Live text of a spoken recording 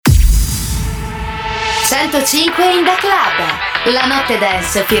105 in the club. La notte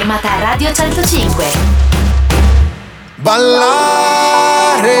dance firmata Radio 105.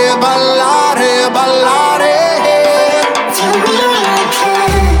 Ballare, ballare, ballare.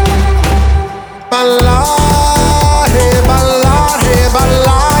 Ballare, ballare,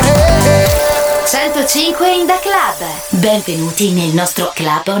 ballare. 105 in the club. Benvenuti nel nostro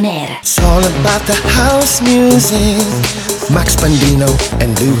Club On Air. It's all about the house music. Max Bandino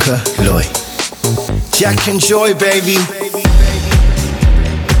and Luca Lloyd. Jack and Joy, baby.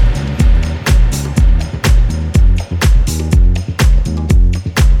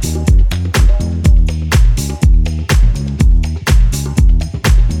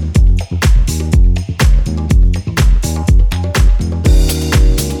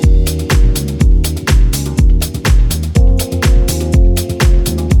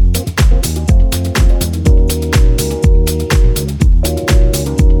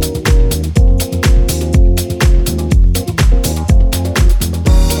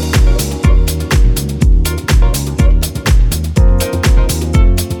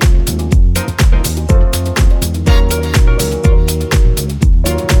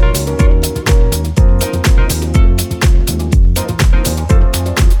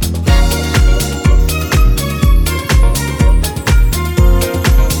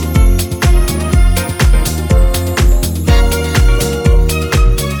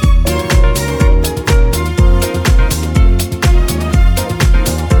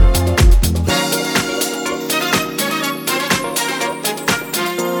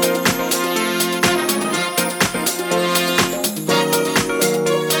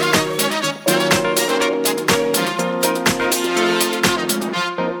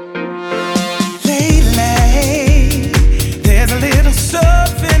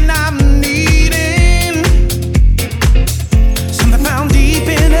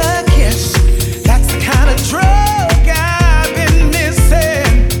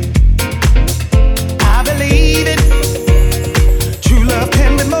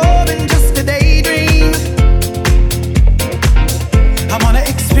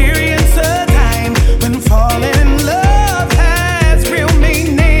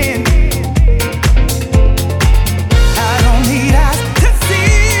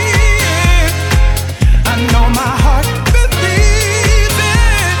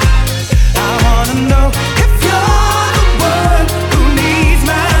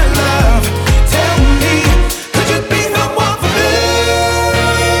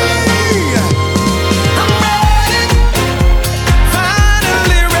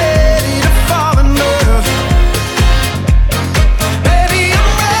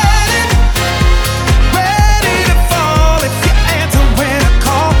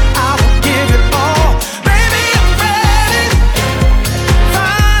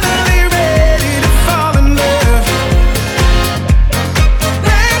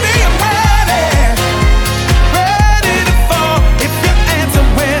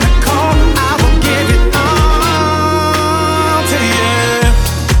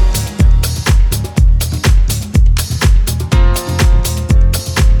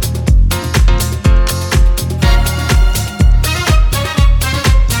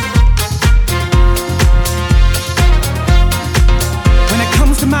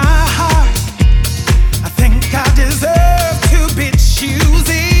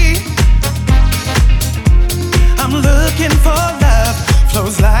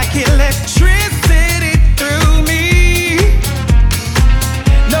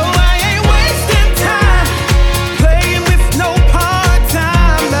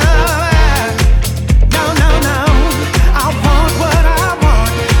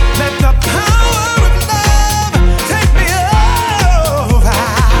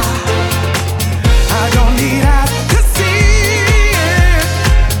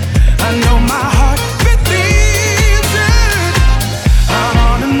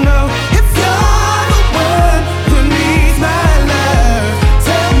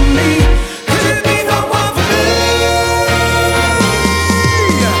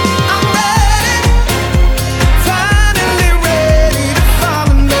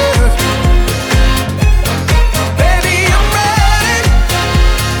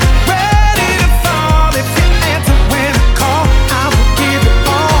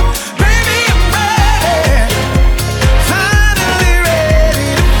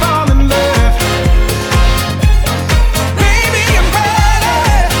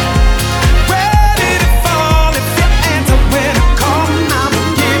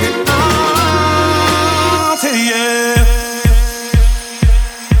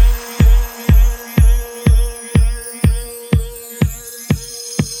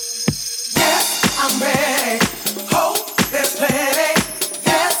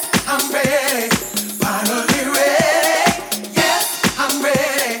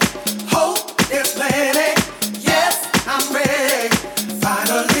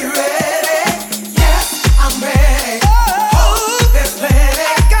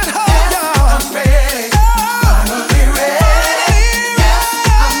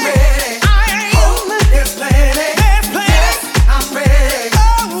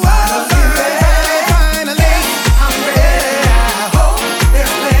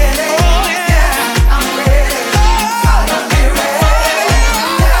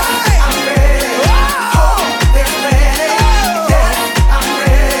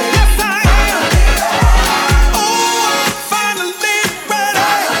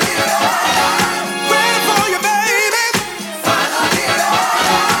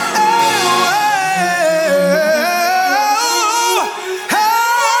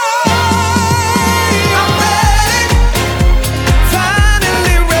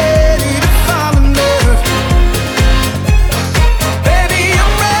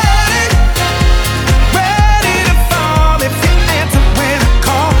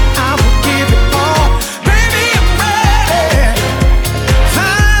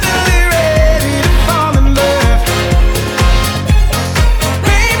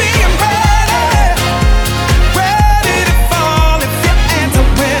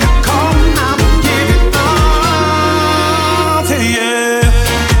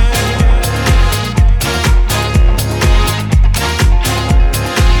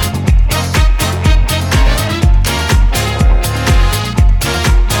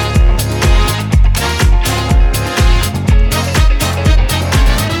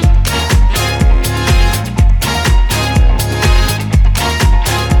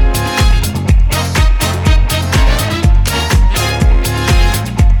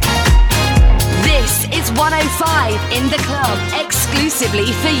 105 in the club,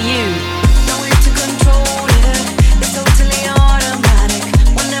 exclusively for you. No way to control it. It's totally automatic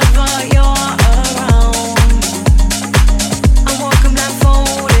whenever you're around. I'm walking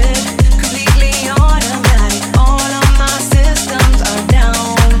blindfolded, completely automatic. All of my systems are down,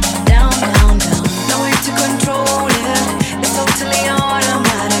 down, down, down. No way to control it. It's totally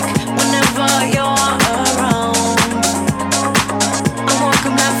automatic whenever you're around. I'm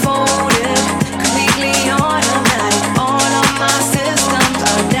walking blindfolded, completely automatic. All of my systems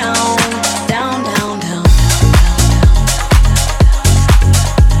are down, down, down, down.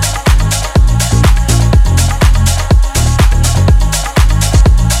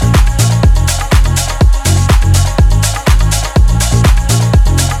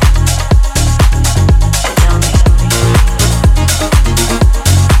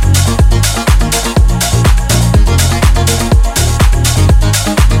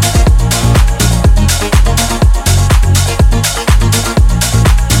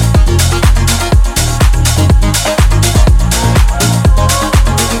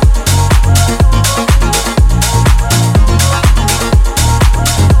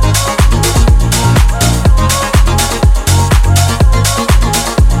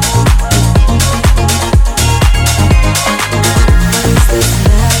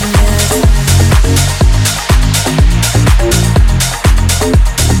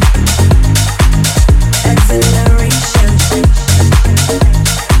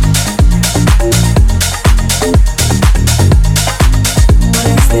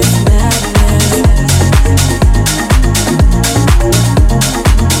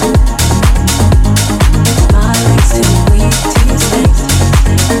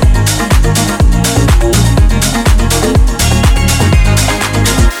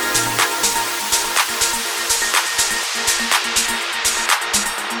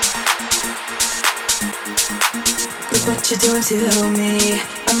 What you're doing to me,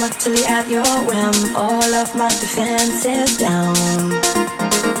 I'm utterly at your whim. All of my defenses down.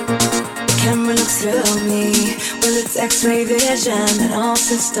 The camera looks through me, well it's X-ray vision, and all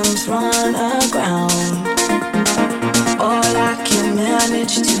systems run aground. All I can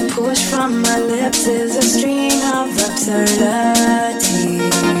manage to push from my lips is a stream of absurdity.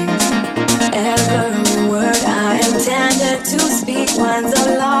 Every word I intended to speak winds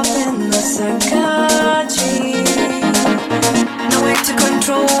up in the circuitry. No way to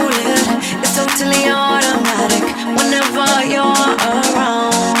control it, it's totally automatic whenever you're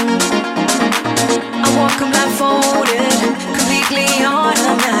around. I'm walking blindfolded, completely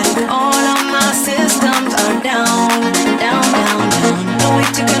automatic. All of my systems are down, down, down, down. No way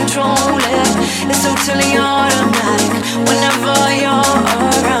to control it, it's totally automatic whenever you're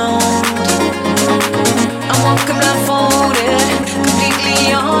around. I'm walking blindfolded,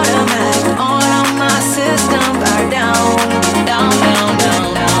 completely automatic. All of my systems are down, down, down, down,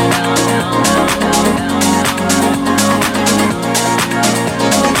 down, down, down, down, down.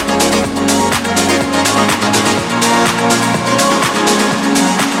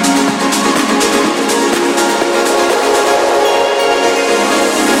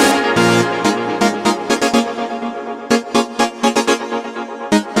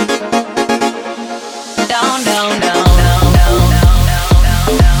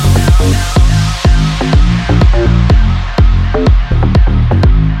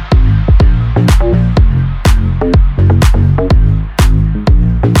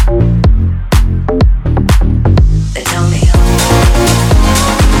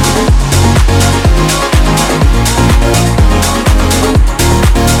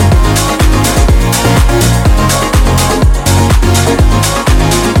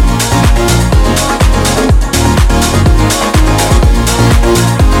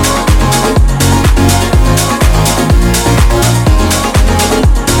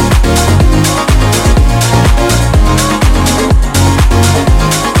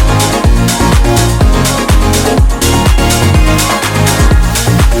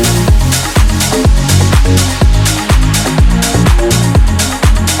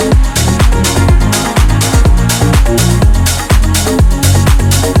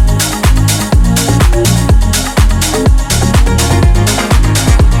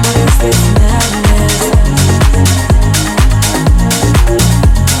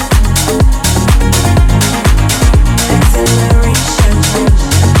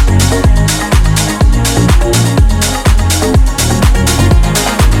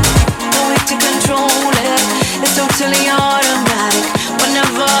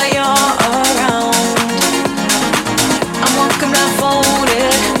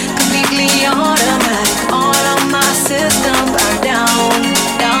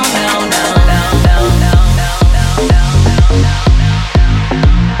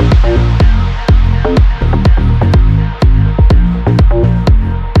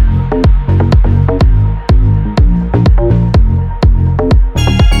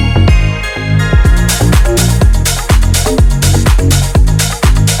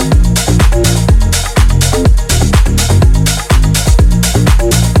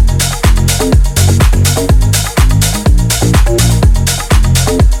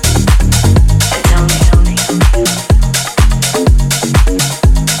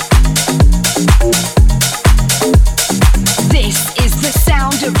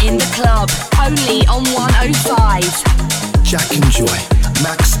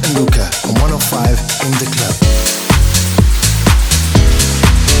 Max and Luca on 105 in the club.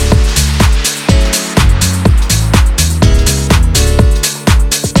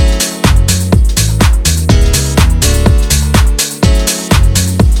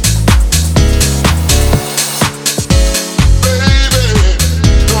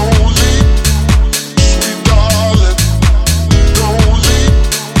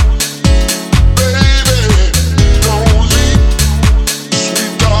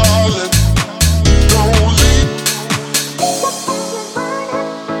 Don't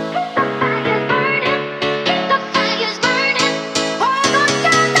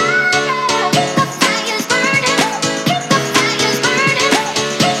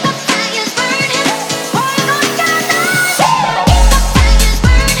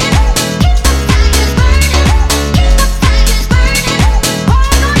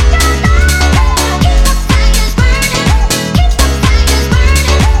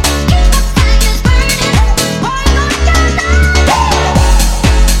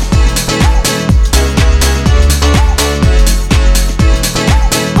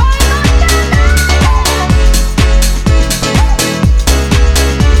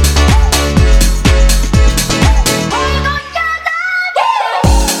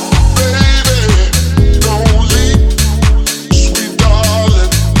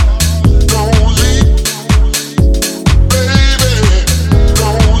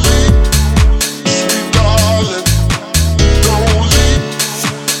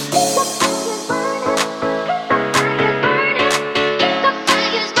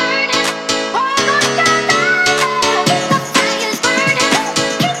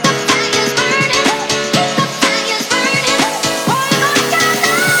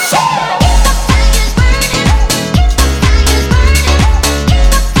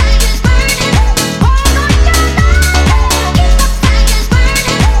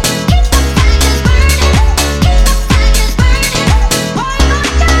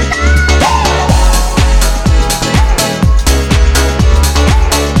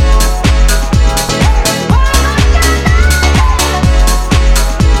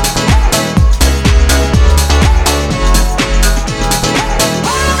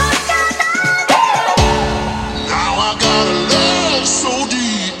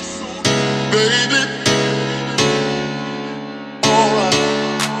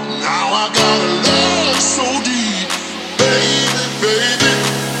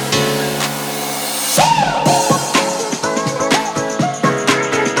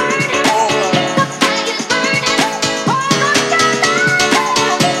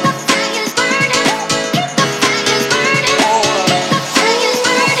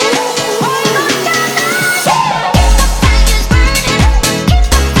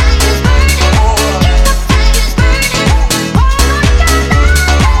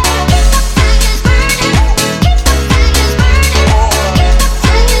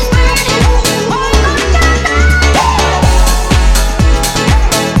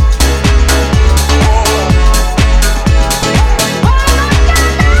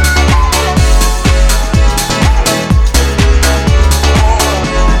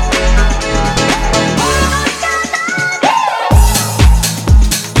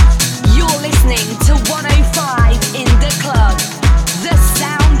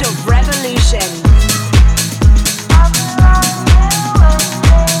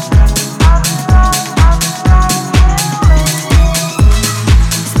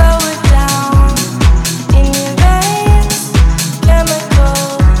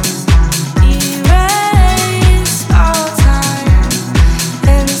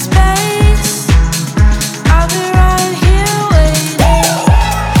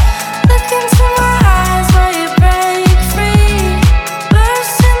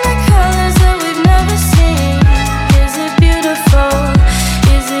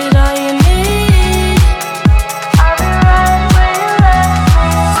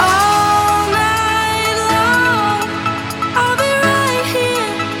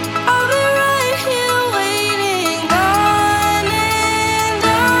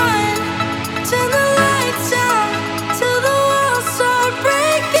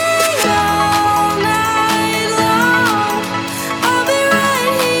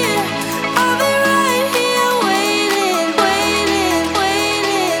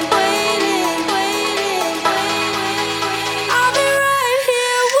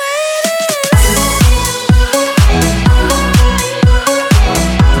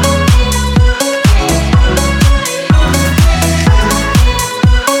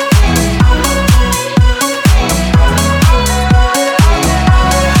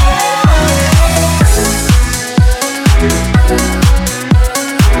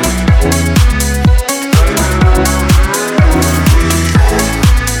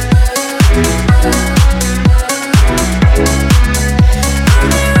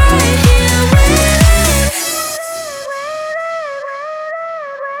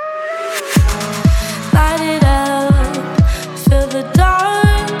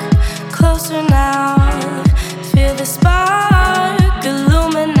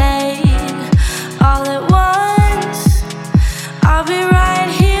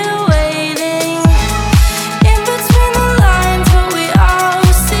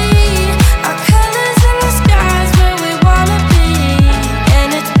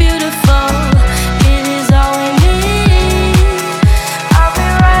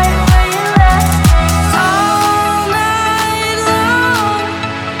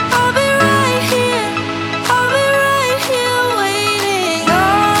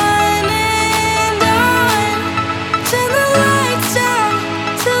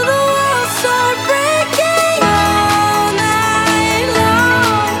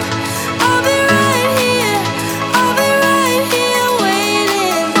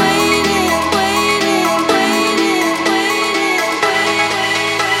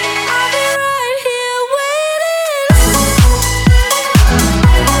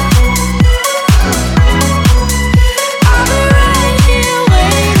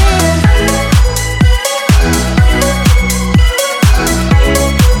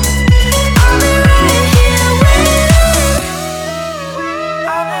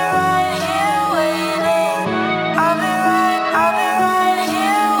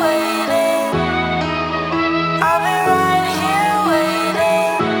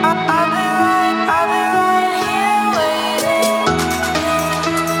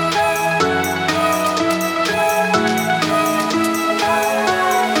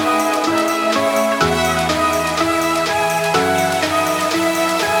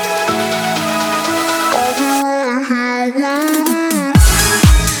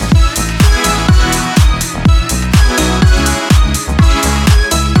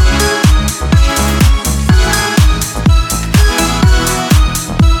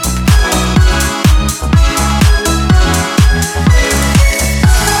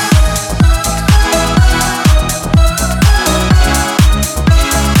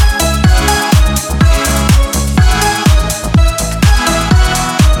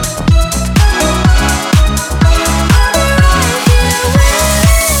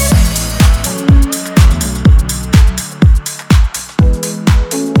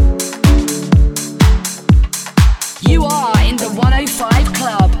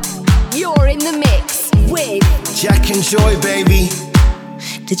in the mix with Jack and Joy, baby.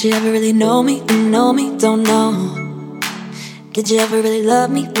 Did you ever really know me? Know me? Don't know. Did you ever really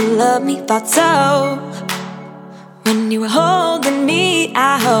love me? Love me? Thought so. When you were holding me,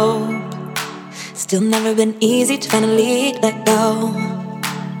 I hope. Still never been easy to finally let go.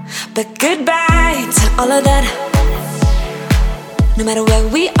 But goodbye to all of that. No matter where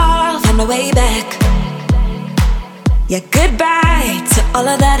we are, I'll find a way back. Yeah, goodbye to all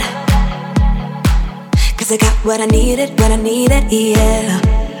of that. 'Cause I got what I needed, yeah.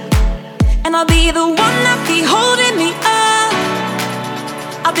 And I'll be the one that be holding me up.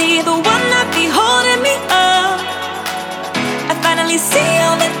 I'll be the one that be holding me up. I finally see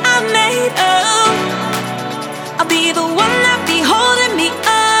all that I made of. I'll be the one that be holding me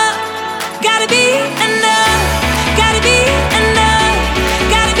up. Gotta be enough, gotta be enough,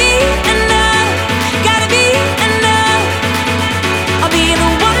 gotta be enough, gotta be enough. I'll be the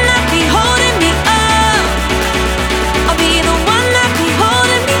one that be holding me up. I'll be the one that be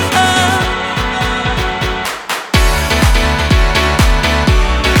holding me up.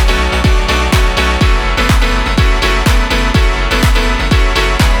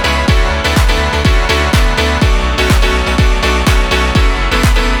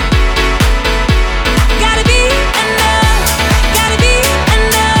 Gotta be enough, gotta be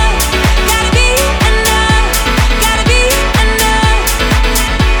enough, gotta be enough, gotta be enough.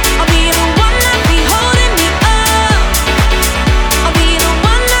 I'll be the one that be holding me up. I'll be the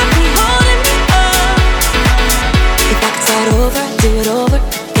one that be holding me up. If I could start over, do it over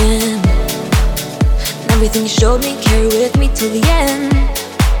again. And everything you showed me, carry with me till the end.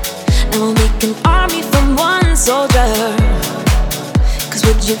 And we'll make an army from one soldier. 'Cause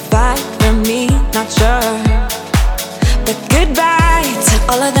would you fight for me? Not sure. But goodbye to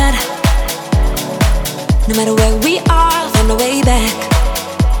all of that. No matter where we are, I'll find a way back.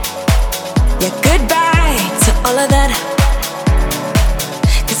 Yeah, goodbye to all of that.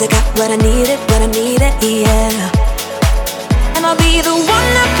 'Cause I got what I needed, yeah. And I'll be the one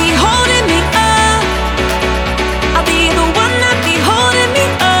that be holding me up. I'll be the one that be holding me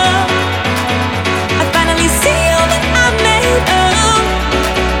up. I finally see all that I made of.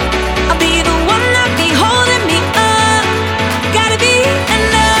 I'll be the one that be holding me up. Gotta be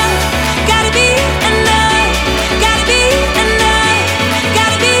enough, gotta be enough, gotta be enough,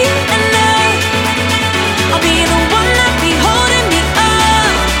 gotta be enough. I'll be the one that be holding me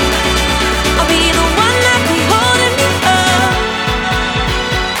up. I'll be the one that be holding me up.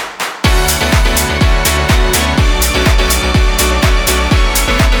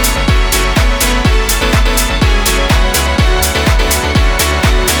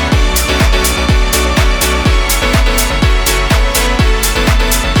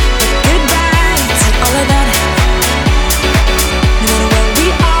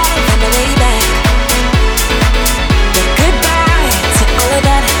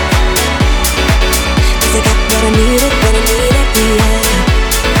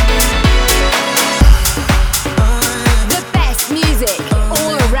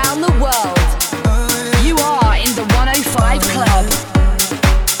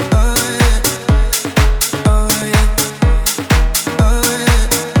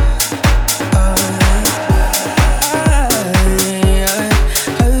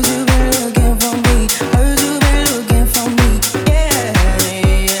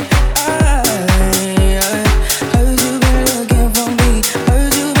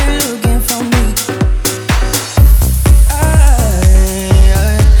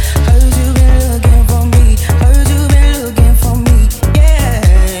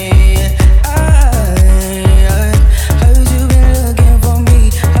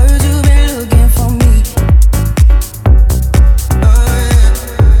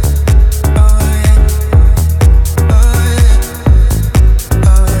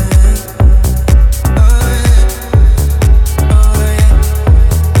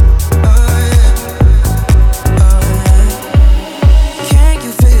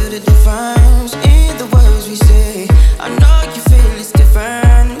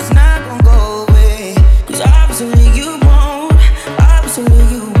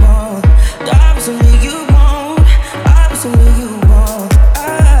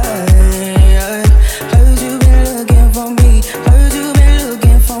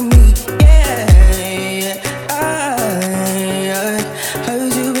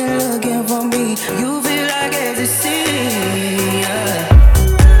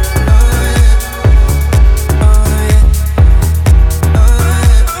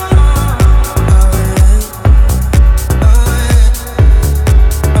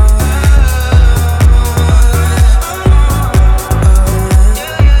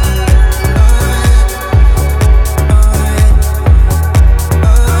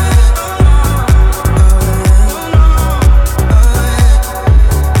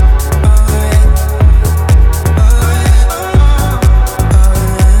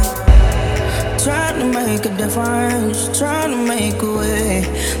 difference, trying to make a way,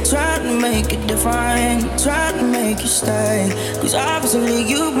 trying to make it different, trying to make you stay. Cause obviously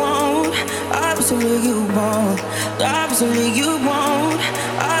you won't, obviously you won't, obviously you won't,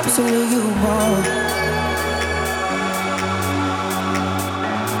 obviously you won't.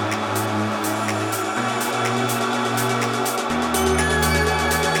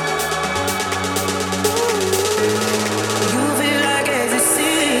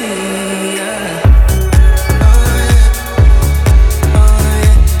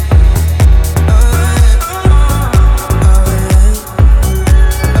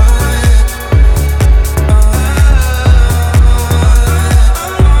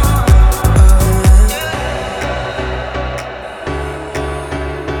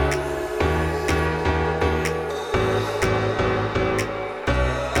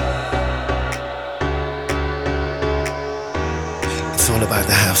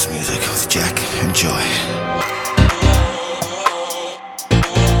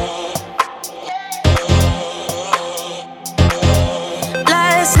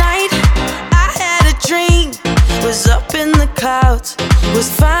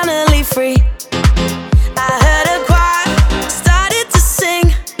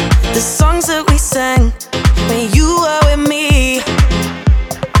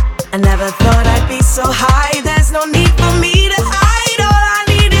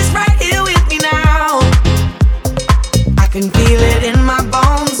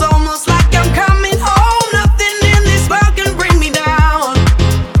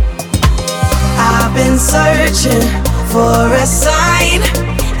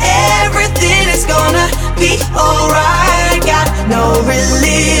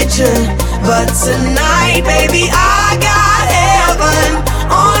 But tonight, baby, I got heaven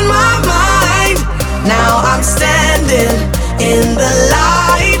on my mind. Now I'm standing in the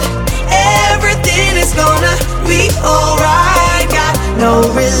light. Everything is gonna be alright. Got no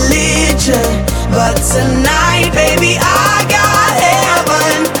religion, but tonight, baby, I got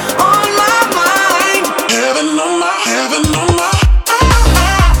heaven on my mind. Heaven on my, heaven on my.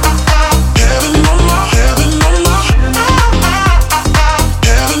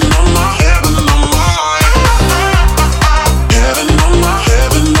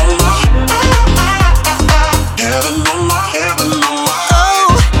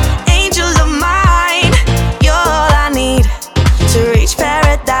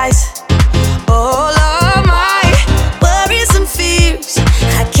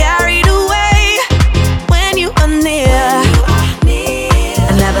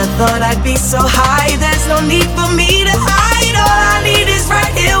 So high, there's no need for me to hide. All I need is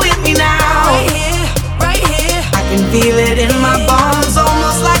right here with me now. Right here, right here. I can feel it in my bones,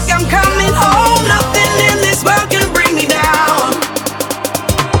 almost like I'm coming home. Nothing in this world can bring me down.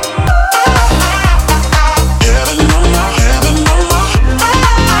 Heaven on my, heaven on my.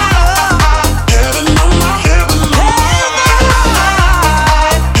 Heaven on my, heaven on my.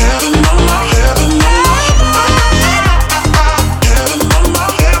 Heaven on my, heaven on my. Heaven on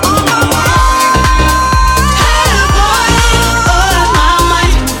my, heaven on my.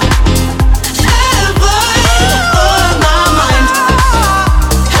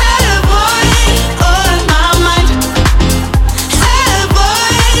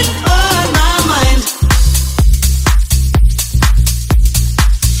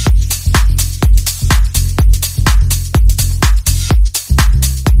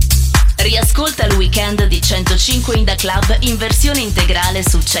 Riascolta il weekend di 105 in the Club in versione integrale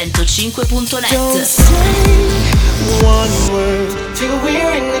su 105.net. Don't say one word till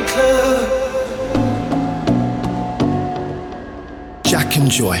we're in the club. Jack and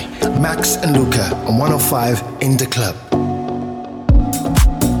Joy, Max and Luca on 105 in the Club.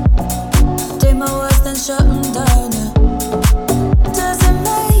 Did my worst and shut them down. Does it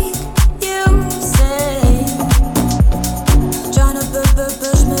make you say? Trying to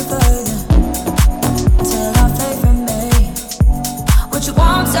push me further till I fade from me. What you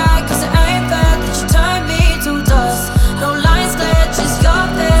want, I cause it ain't fair that you turn me to dust. No lines clear, just your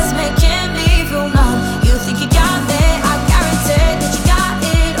face making me feel numb. You think you got me, I guarantee that you got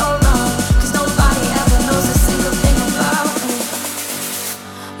it all wrong. Cause nobody ever knows a single thing about me.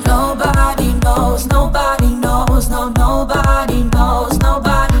 Nobody knows, nobody knows, no, nobody knows,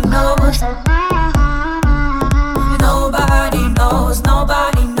 nobody knows. Nobody knows,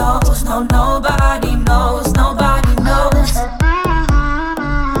 nobody knows, no, nobody knows, nobody knows.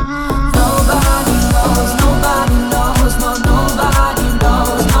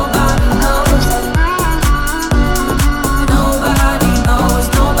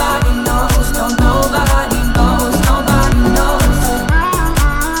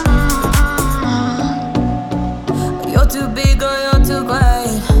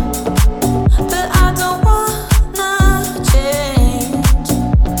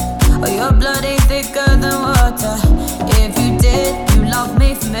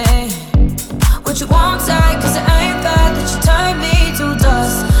 you won't take, 'cause it ain't fair that you turn me to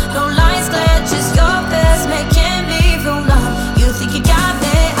dust. No lines clear, just your best making me feel numb. You think you got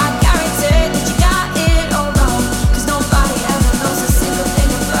me, I guarantee that you got it all wrong. 'Cause nobody ever knows a single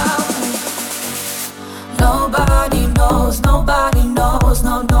thing about me. Nobody knows, nobody knows,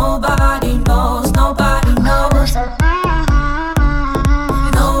 no, nobody knows, nobody knows.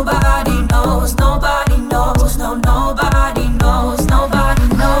 Nobody knows, nobody knows, no, nobody knows, nobody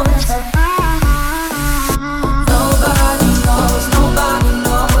knows. Nobody knows, nobody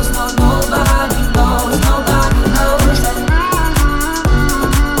knows, no, nobody knows, nobody knows.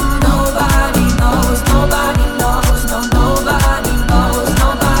 Nobody knows, nobody knows, no, nobody knows,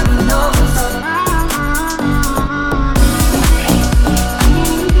 nobody knows.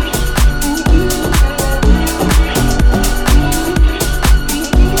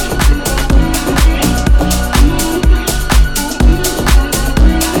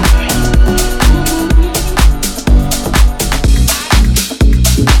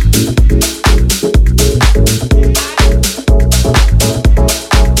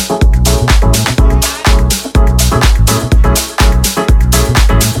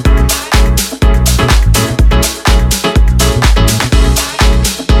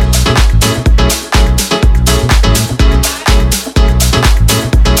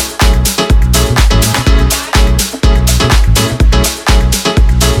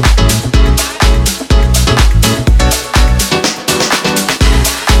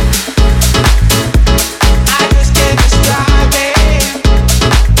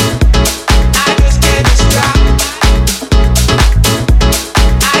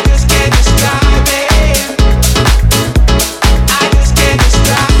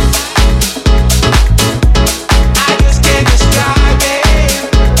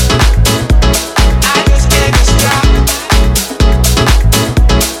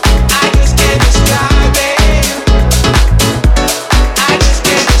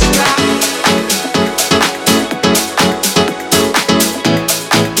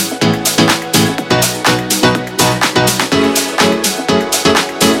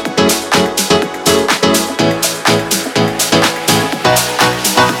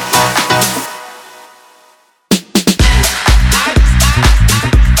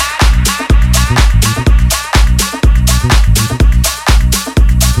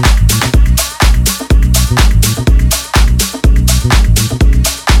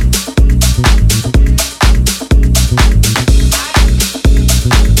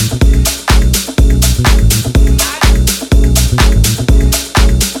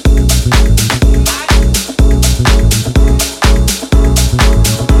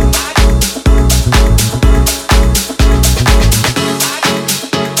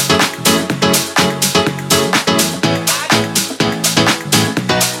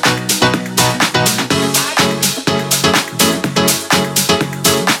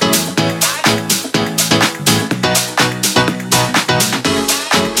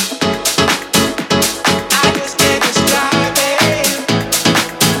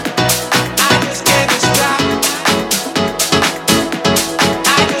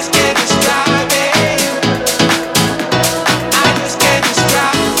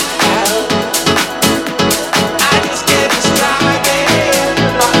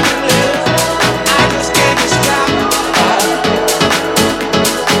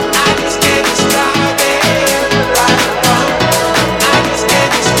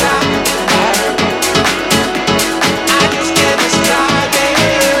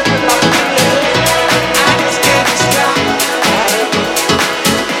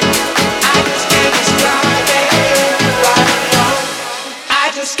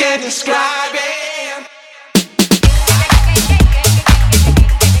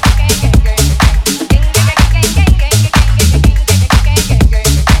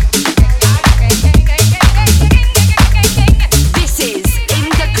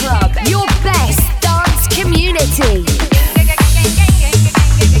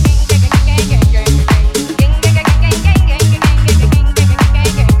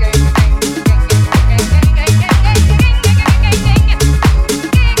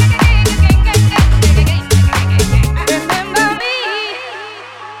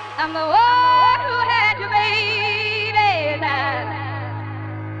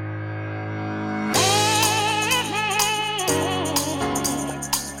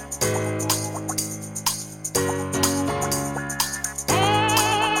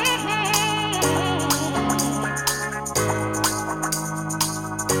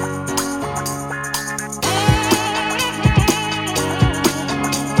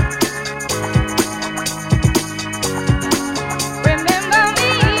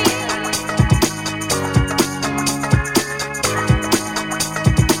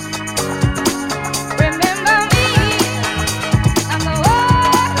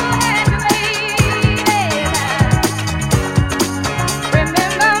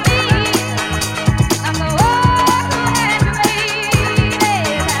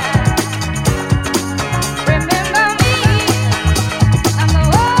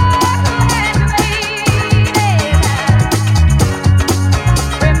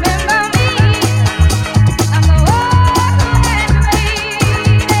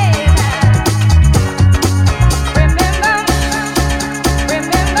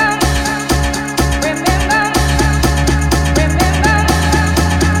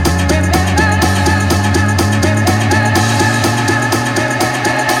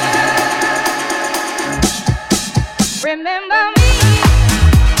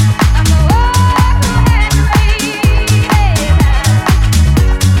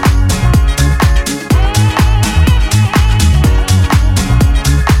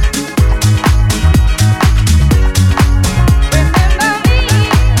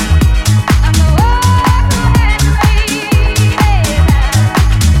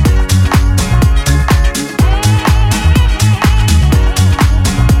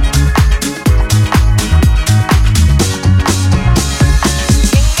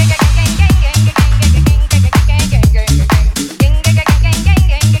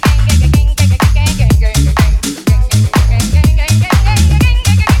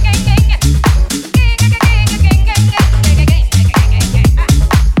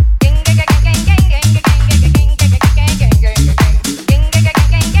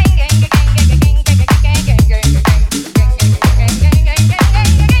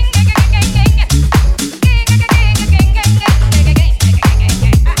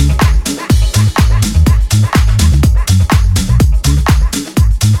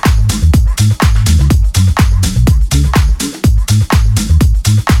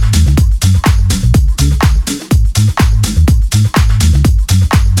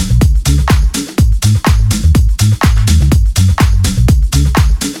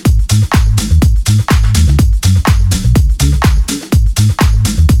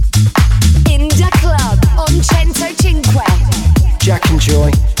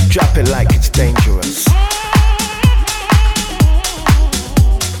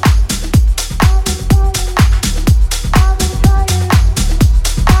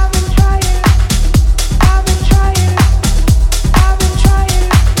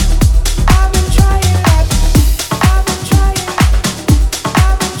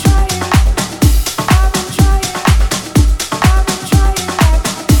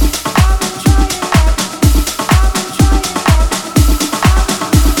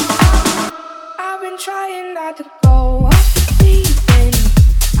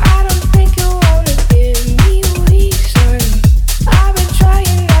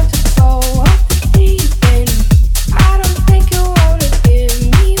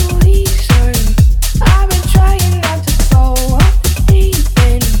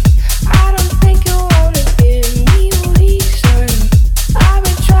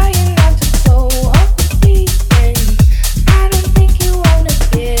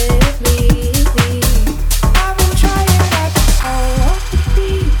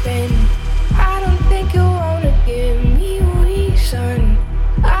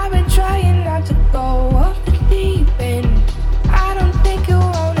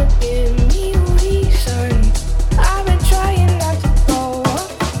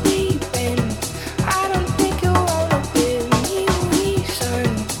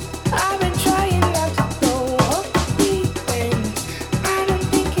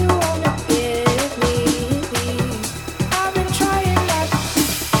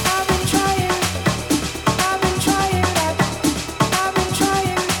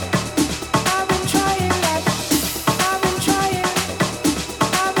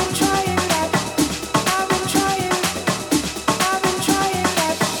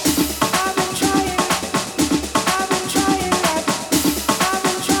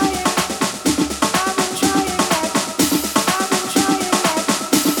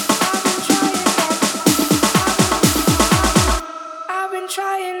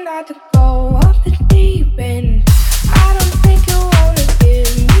 trying not to go off the deep end. I don't think you wanna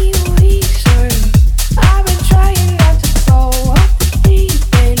give me a reason. I've been trying not to go off the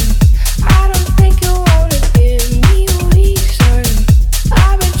deep end. I don't think you wanna give me a reason.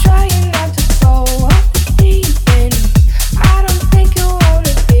 I've been trying not to go off the deep end. I don't think you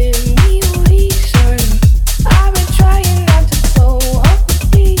wanna give me a reason. I've been trying not to go off the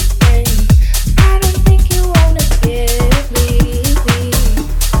deep end. I don't think you wanna give me.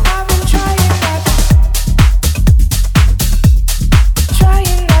 I've been trying not to.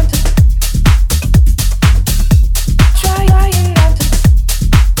 Trying not to. Trying not to.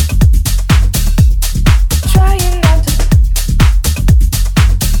 Trying not to.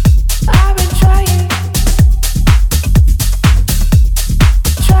 I've been trying.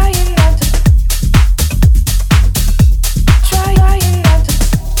 Trying not to. Trying not to.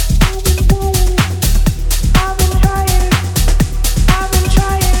 I've been trying. I've been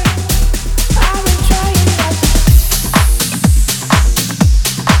trying. I've been trying not to.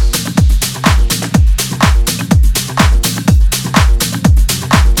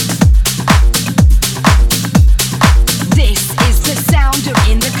 This is the sound of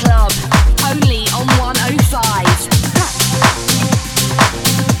In the Club, only on 105.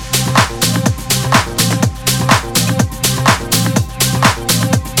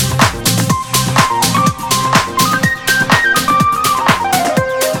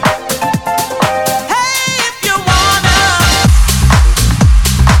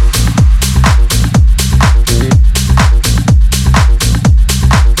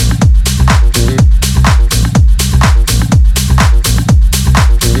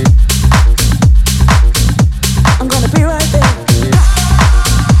 I'm gonna be right there.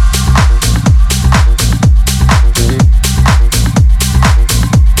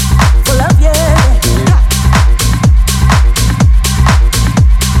 For love, yeah.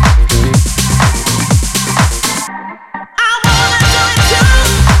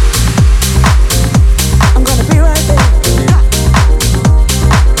 I'm gonna be right there.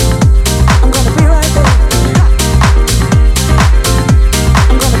 I'm gonna be right there.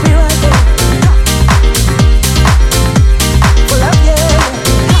 I'm gonna be right there. For love, yeah.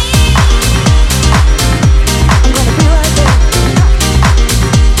 I'm gonna be right there.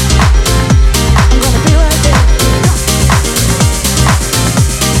 I'm gonna be right there.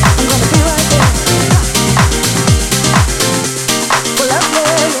 I'm gonna be right there. For love,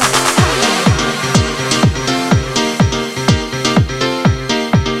 yeah.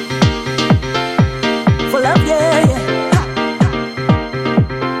 For love, yeah, yeah.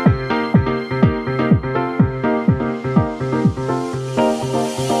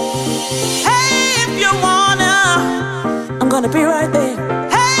 Hey, if you wanna, I'm gonna be right there.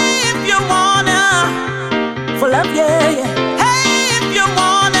 Hey, if you wanna, for love, yeah, yeah. Hey, if you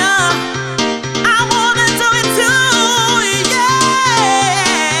wanna, I wanna do it too, yeah,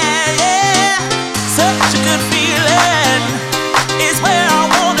 yeah. Such a good feeling is where I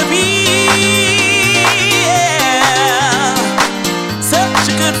wanna be, yeah. Such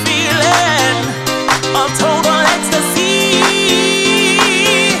a good feeling of total ecstasy.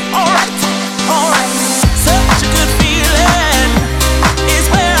 Alright, alright. Such a good feeling is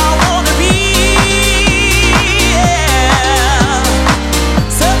where I wanna be, yeah.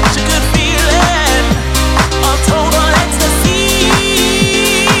 Such a good feeling of total ecstasy.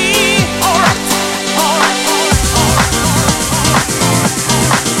 Alright, alright,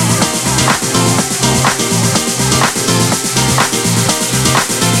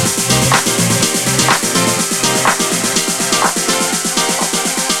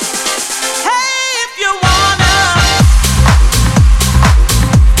 Hey, if you wanna.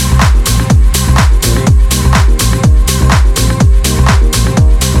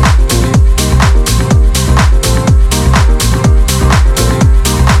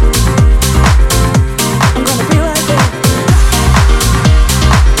 I'm gonna be right there. I'm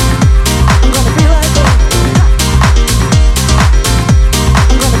gonna be right there.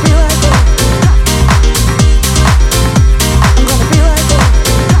 I'm gonna be right there. I'm gonna be right there.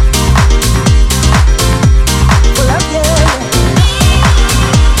 For love, yeah.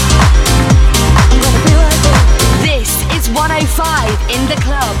 I'm gonna be right there. This is 105 In the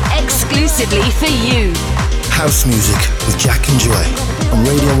Club, exclusively for you. House music with Jack and Joy on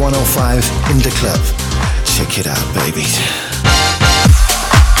Radio 105 in the club. Check it out, baby.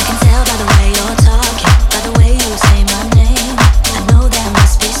 I can tell by the way you're talking, by the way you say my name. I know there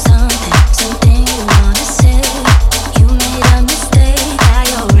must be something you wanna say. You made a mistake, I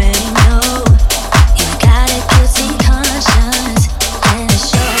already know. You got a guilty conscience, and it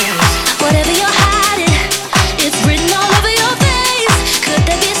shows. Whatever you're hiding, it's written all over your face.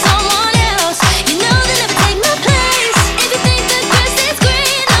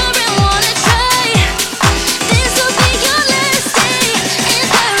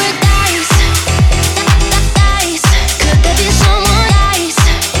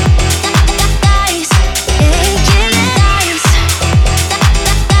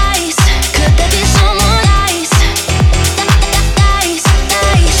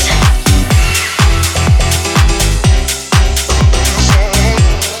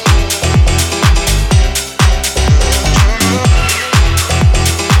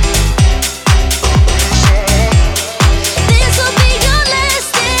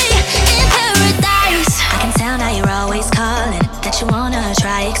 wanna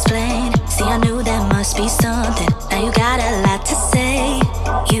try explain. See, I knew there must be something. Now you got a lot to say.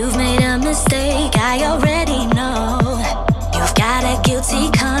 You've made a mistake, I already know. You've got a guilty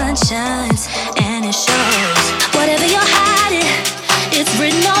conscience, and it shows. Whatever you're hiding, it's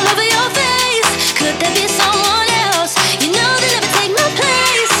written all over your face. Could there be someone else? You know they never take my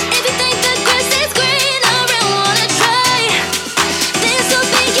place. If you think the grass is greener and wanna try, this will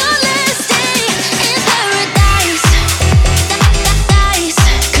be your last day in paradise.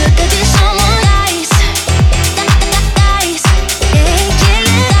 Could there be someone else?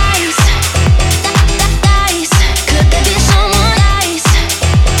 Could there be someone else?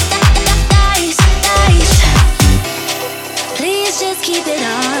 Please just keep it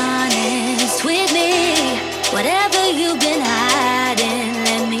honest with me. Whatever you've been hiding,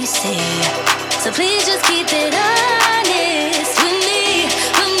 let me see. So please just keep it honest with me,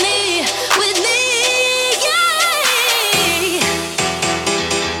 with me, with me, yeah.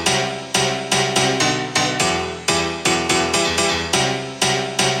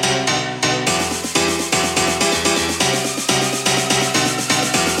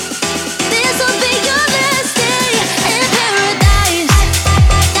 This will be your last day in paradise.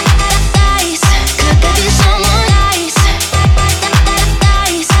 Could there be someone else?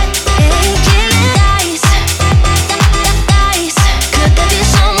 Could there be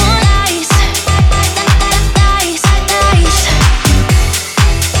someone else?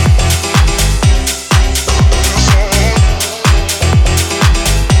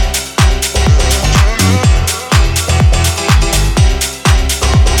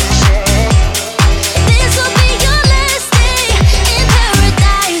 This will be your last day in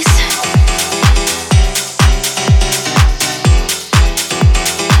paradise.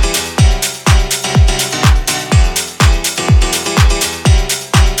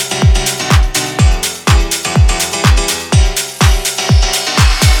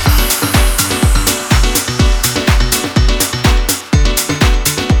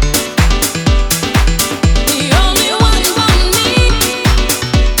 The only one for me.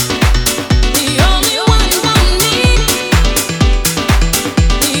 The only one for me.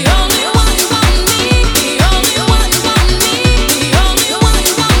 The only one for me. The only one for me. The only one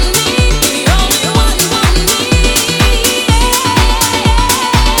for me. The only one for me.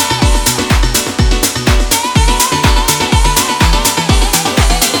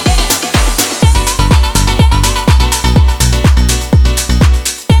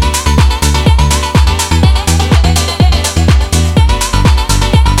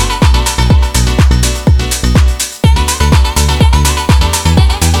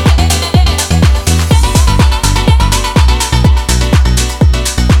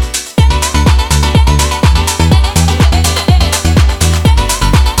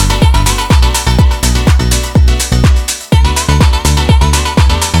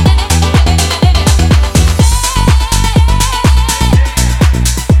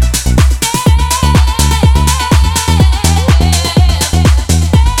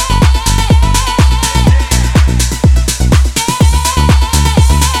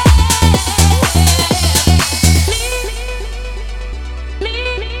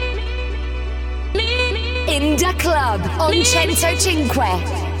 Inda Club on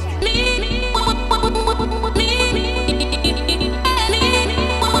 105.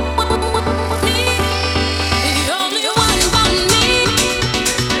 The only one for me.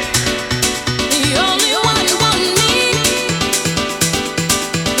 The only one for me.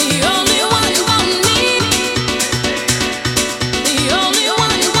 The only one for me. The only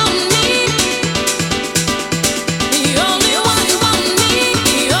one for me. The only one for me.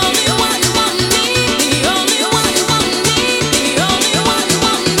 The only one for me. The only one for me. The only one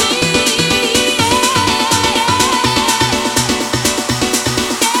for me.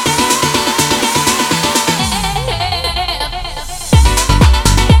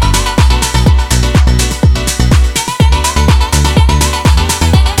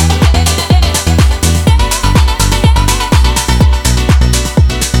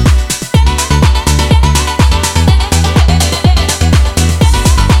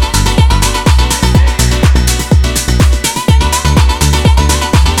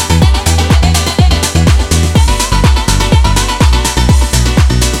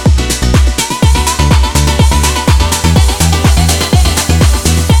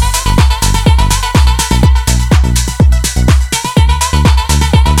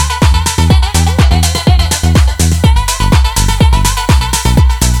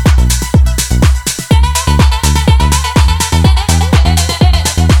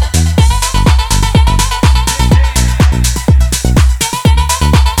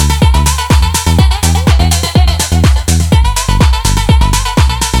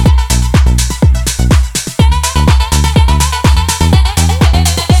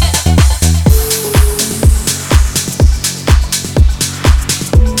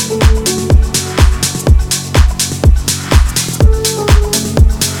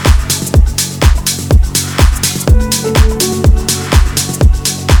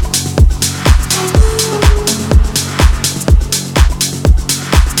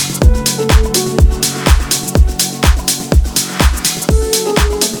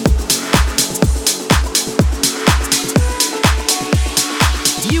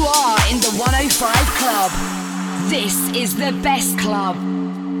 This is the best club.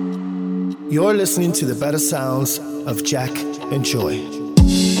 You're listening to the better sounds of Jack and Joy.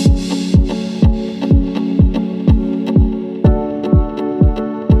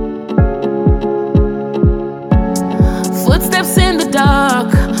 Footsteps in the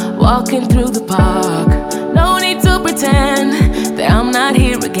dark, walking through the park. No need to pretend that I'm not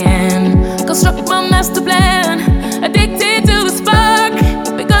here again. Construct my master plan, addicted to the spark,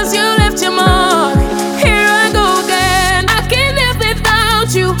 because you left your mark. Here I go again. I can't live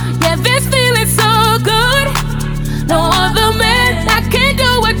without you. Yeah, this feeling's so good. No other man that can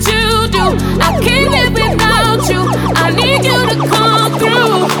do what you do. I can't live without you. I need you to come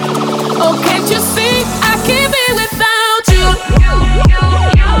through. Oh, can't you see? I can't be without you.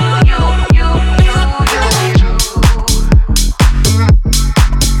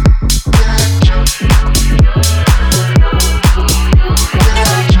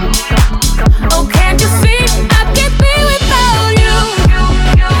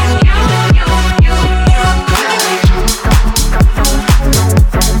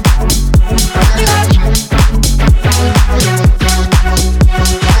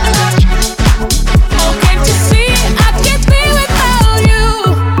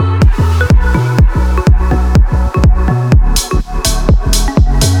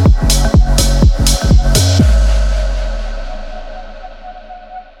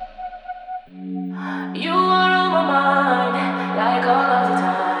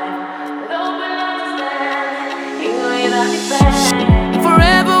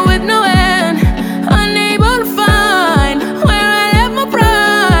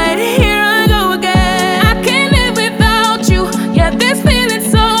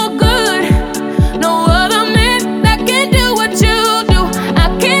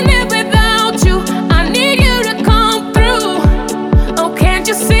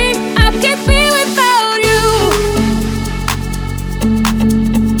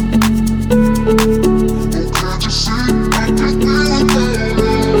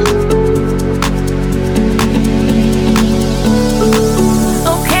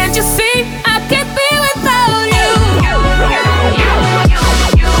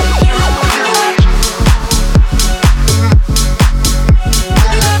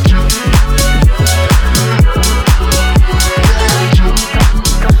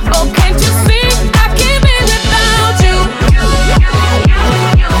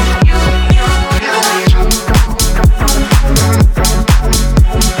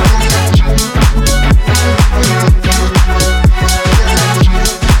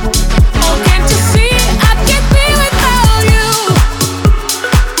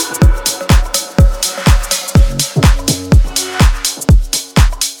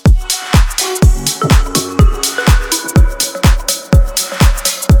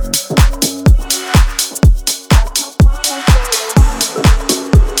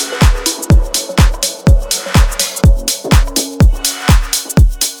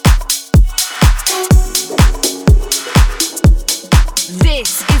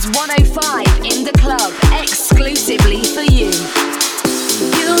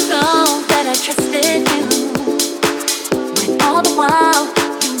 All the while